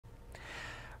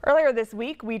Earlier this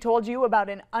week, we told you about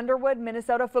an Underwood,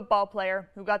 Minnesota football player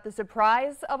who got the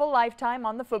surprise of a lifetime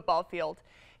on the football field.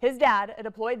 His dad, a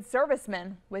deployed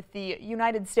serviceman with the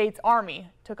United States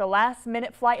Army, took a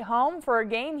last-minute flight home for a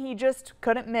game he just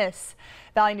couldn't miss.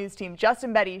 Valley News team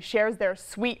Justin Betty shares their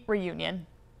sweet reunion.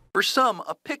 For some,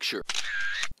 a picture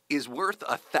is worth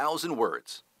 1,000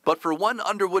 words. But for one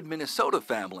Underwood, Minnesota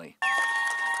family,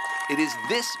 it is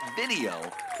this video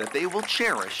that they will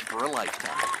cherish for a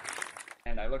lifetime.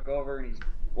 And I look over and he's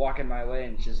walking my way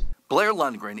and it's just... Blair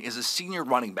Lundgren is a senior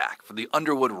running back for the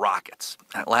Underwood Rockets.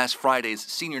 At last Friday's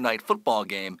senior night football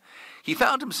game, he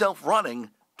found himself running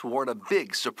toward a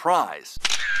big surprise.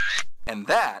 And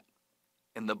that,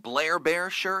 in the Blair Bear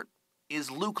shirt,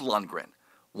 is Luke Lundgren,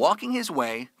 walking his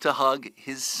way to hug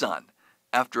his son.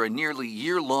 After a nearly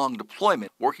year-long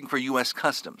deployment working for U.S.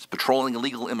 Customs, patrolling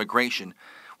illegal immigration,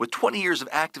 with 20 years of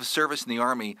active service in the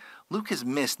Army, Luke has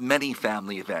missed many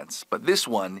family events, but this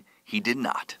one he did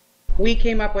not. We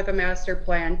came up with a master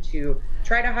plan to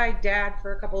try to hide Dad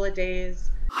for a couple of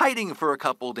days. Hiding for a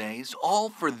couple days, all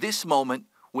for this moment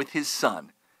with his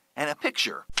son, and a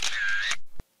picture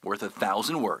worth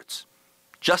 1,000 words.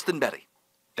 Justin Betty,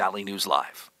 Valley News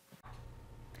Live.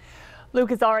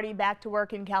 Luke is already back to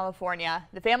work in California.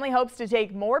 The family hopes to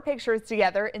take more pictures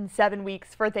together in 7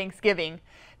 weeks for Thanksgiving.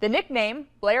 The nickname,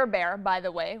 Blair Bear, by the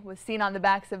way, was seen on the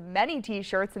backs of many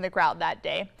t-shirts in the crowd that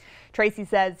day. Tracy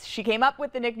says she came up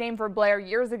with the nickname for Blair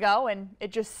years ago and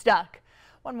it just stuck.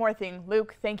 One more thing,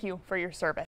 Luke, thank you for your service.